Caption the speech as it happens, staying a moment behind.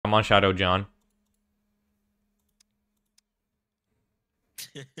Come on, Shadow John.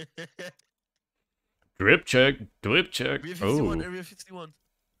 Drip check. Drip check. Area 51, Oh. Area 51.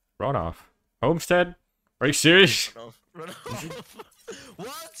 Run off. Homestead? Are you serious? Run off. Run off.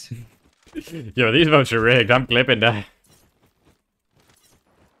 What? Yo, these votes are rigged. I'm clipping that.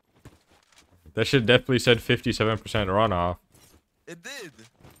 That shit definitely said 57% runoff. It did.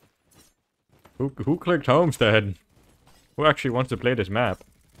 Who clicked Homestead? Who actually wants to play this map?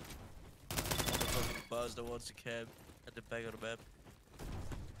 Motherfucking buzz that wants to camp at the back of the map.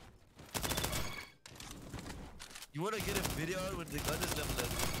 You wanna get a video when the gun is level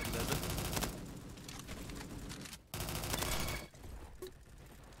 11?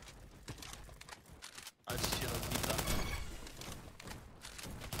 I shit on pizza.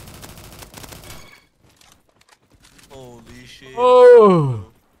 Holy shit. Oh!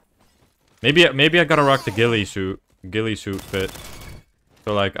 Maybe I gotta rock the ghillie suit fit.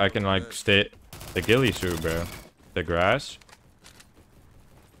 So like I can like stay the ghillie suit, bro. The grass.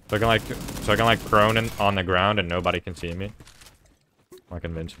 So I can like prone on the ground and nobody can see me. Like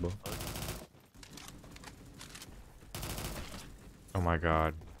invincible. Oh my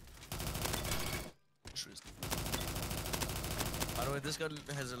god. By the way, this gun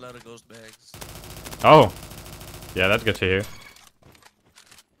has a lot of ghost bags. Oh! Yeah, that's good to hear. It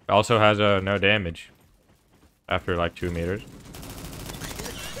also has no damage. After like 2 meters.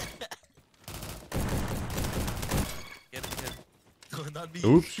 Get him. No, not me.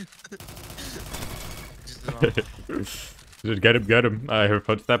 Oops. Just get him. I heard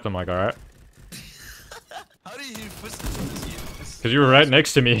footsteps, I'm like, alright. How do you hear footsteps in this game? Because you were right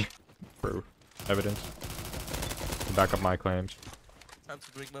next to me. Proof. Evidence. To back up my claims. Time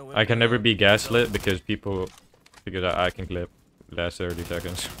to bring my weapon I can never out. be gaslit because I can clip last 30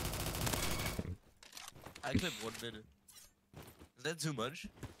 seconds. I clip 1 minute. Is that too much?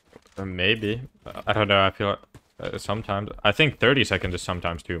 Maybe. I don't know, I feel like sometimes. I think 30 seconds is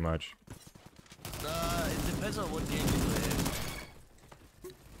sometimes too much. Nah, it depends on what game you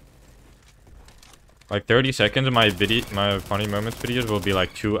play. Like 30 seconds of my funny moments videos will be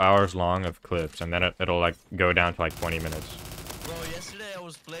like 2 hours long of clips, and then it'll like go down to like 20 minutes. Bro, yesterday I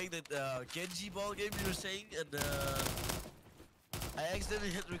was playing that Genji ball game you were saying, and I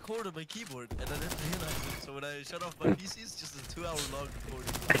accidentally hit record on my keyboard, and I didn't realize it. So when I shut off my PC, it's just a 2-hour long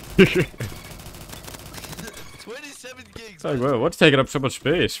recording. 27 gigs. Like, whoa, what's taking up so much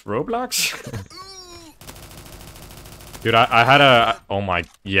space? Roblox? Dude, I had a... Oh my...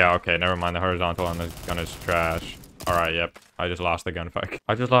 Yeah, okay, never mind. The horizontal on this gun is trash. Alright, yep. I just lost the gunfight.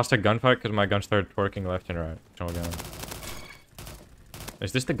 I just lost a gunfight because my gun started twerking left and right. So gun.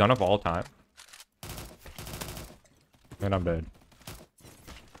 Is this the gun of all time? Man, I'm dead.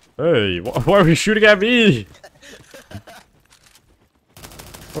 Hey, why are you shooting at me?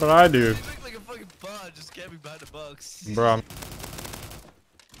 What did I do? You look like a fucking bot just camping behind the box. Bro,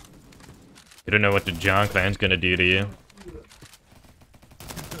 you don't know what the John clan's gonna do to you.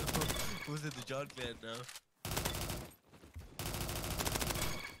 Who's in the John clan now?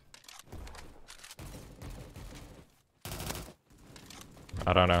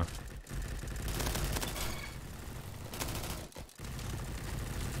 I don't know.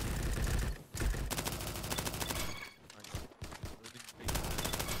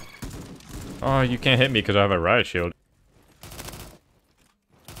 Oh, you can't hit me because I have a riot shield.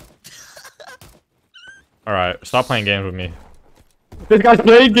 Alright, stop playing games with me. This guy's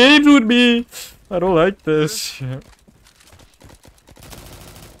playing games with me! I don't like this.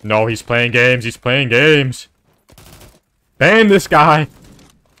 No, he's playing games. He's playing games. Ban this guy!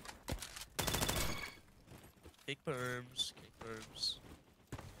 Kick perms, kick perms.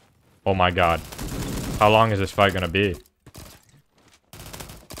 Oh my god. How long is this fight gonna be?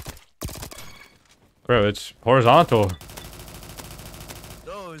 Bro, it's horizontal.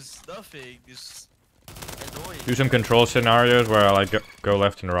 No, it's nothing. It's annoying. Do some control scenarios where I like go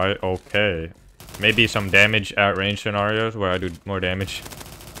left and right. Okay. Maybe some damage at range scenarios where I do more damage.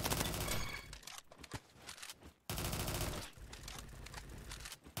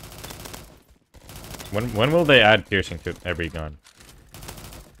 When will they add piercing to every gun?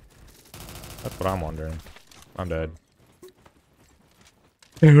 That's what I'm wondering. I'm dead.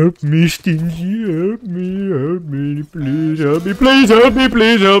 Help me, Stingy. Help me, please help me, please help me,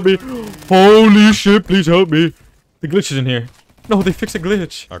 please help me. Holy shit, please help me. The glitch is in here. No, they fixed the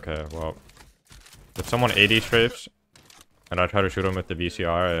glitch. Okay, well. If someone 80 strafes, and I try to shoot him with the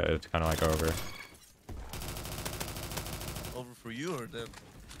VCR, it's kind of like over. Over for you or them?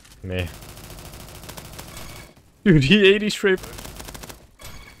 Me. Dude, he 80 strafed.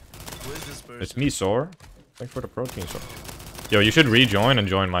 Who is this person? It's me, Sor. Thanks for the protein, Sor. Yo, you should rejoin and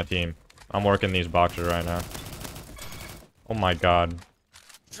join my team. I'm working these boxers right now. Oh my god.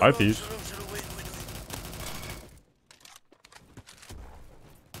 Hi, peace. Wait.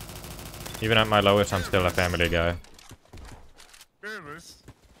 Even at my lowest, I'm still a family guy. Nervous.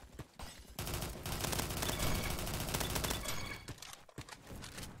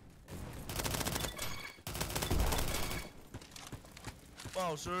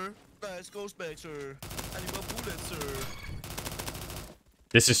 Wow, sir. Nice ghost bag, sir. I need more bullets, sir.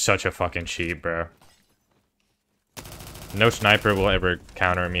 This is such a fucking cheat, bro. No sniper will ever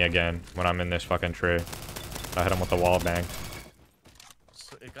counter me again when I'm in this fucking tree. I hit him with the wall bang.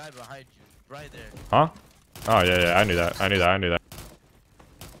 So, a guy behind you, right there. Huh? Oh, yeah, I knew that. I knew that.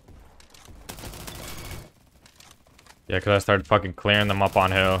 Yeah, because I started fucking clearing them up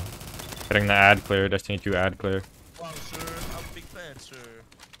on hill. Getting the ad clear, Destiny 2 ad clear. Wow, sir. I'm a big fan, sir.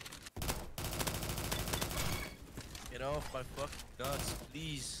 Get off my fucking nuts,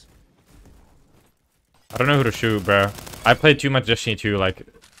 please. I don't know who to shoot, bro. I played too much Destiny 2, like...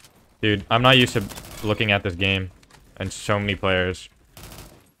 Dude, I'm not used to looking at this game. And so many players.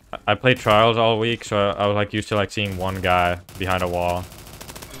 I played Trials all week, so I was like used to like seeing one guy behind a wall.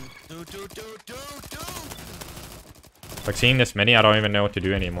 Like seeing this many, I don't even know what to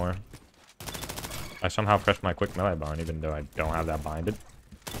do anymore. I somehow pressed my quick melee button, even though I don't have that binded.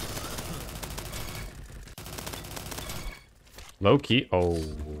 Low key. Oh.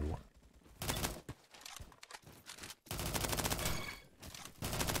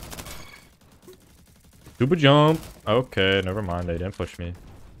 Super jump. Okay, never mind. They didn't push me.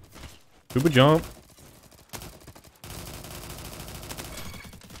 Super jump.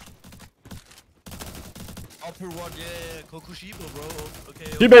 Upper one, yeah. Kokushiba, bro. Okay.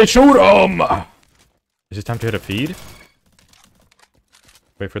 Teammate, shoot him! Is it time to hit a feed?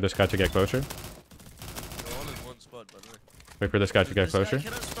 Wait for this guy to get closer. They're all in one spot, by the way. Wait for this guy to get closer. I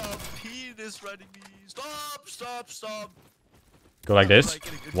cannot stop. Penis riding me. Stop. Go like this.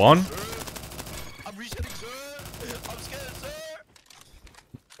 One. I'm resetting, sir. I'm scared, sir.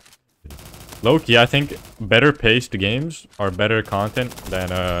 Low-key, I think better paced games are better content than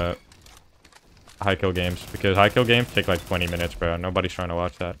high kill games, because high kill games take like 20 minutes, bro. Nobody's trying to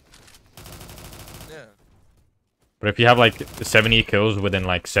watch that. Yeah. But if you have like 70 kills within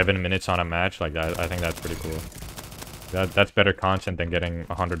like 7 minutes on a match, like that, I think that's pretty cool. That's better content than getting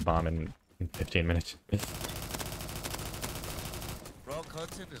 100 bomb in 15 minutes. Raw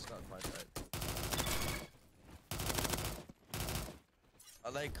content is not my type. I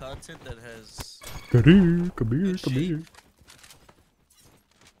like content that has. Come here.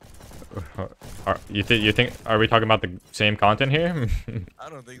 You think? Are we talking about the same content here? I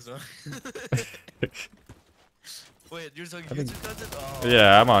don't think so. Wait, you're talking YouTube content? Oh,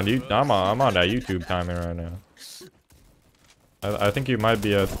 Yeah, I'm on that YouTube timing right now. I think you might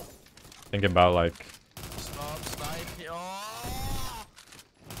be thinking about like. Stop sniping! Oh!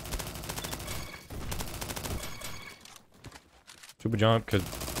 Super jump, cause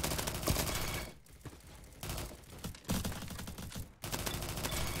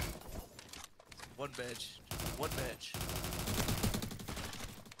One match.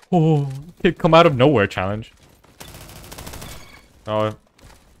 oh, it come out of nowhere challenge. Oh,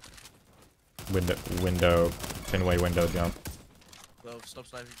 window, Finway window jump. Bro, stop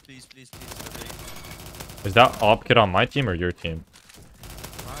sniping, please. Is that op kid on my team or your team?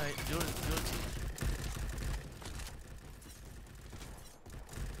 Your team.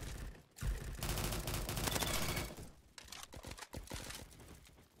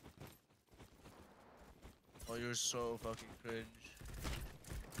 Oh, you're so fucking cringe.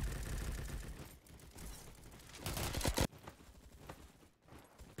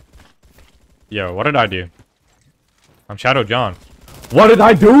 Yo, what did I do? I'm Shadow John. What did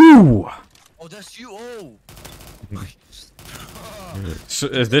I do? Oh, that's you. Oh. So,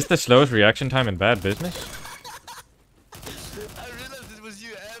 is this the slowest reaction time in bad business? I realized it was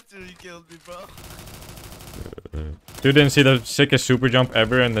you after he killed me, bro. Dude didn't see the sickest super jump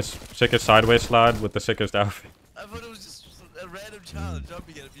ever and the sickest sideways slide with the sickest outfit. I thought it was just a random child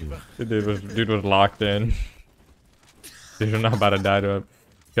jumping at me, bro. Dude was locked in. Dude, you're not about to die to a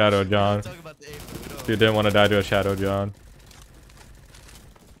Shadow John. Talk about the aim, Dude didn't want to die to a Shadow John.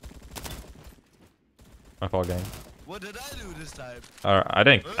 My fault, gang. What did I do this time? I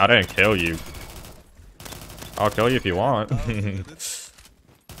didn't kill you. I'll kill you if you want.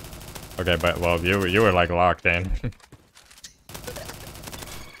 Okay, but well, you were like locked in.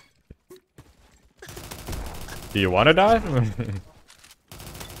 Do you want to die?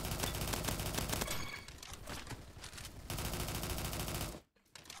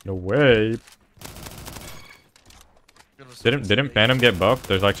 No way. Gonna Didn't Phantom get buffed?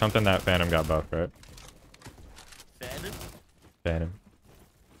 There's like something that Phantom got buffed, right? Phantom? Phantom.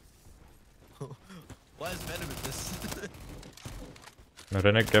 Why is Phantom in this? No,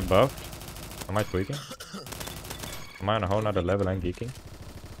 didn't it get buffed? Am I tweaking? Am I on a whole nother level and geeking?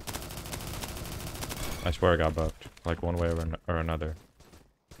 I swear I got buffed. Like one way or another.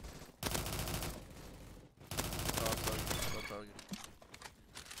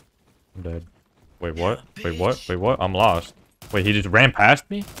 I'm dead. Wait, what? Wait, what? Wait, what? I'm lost. Wait, he just ran past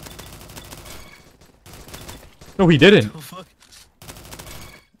me? No, he didn't. What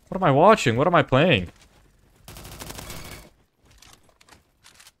am I watching? What am I playing?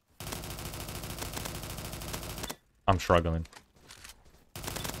 I'm struggling.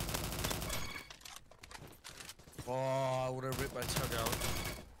 Oh, I would have ripped my tongue out.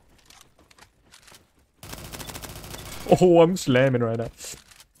 Oh, I'm slamming right now.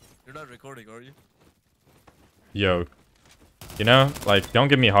 You're not recording, are you? Yo. You know, like, don't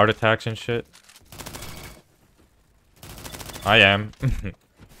give me heart attacks and shit. I am.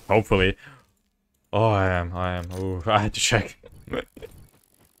 Hopefully. Oh, I am. Ooh, I had to check.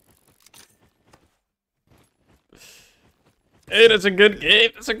 Hey, that's a good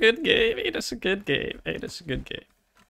game. That's a good game. Hey, that's a good game. Hey, that's a good game.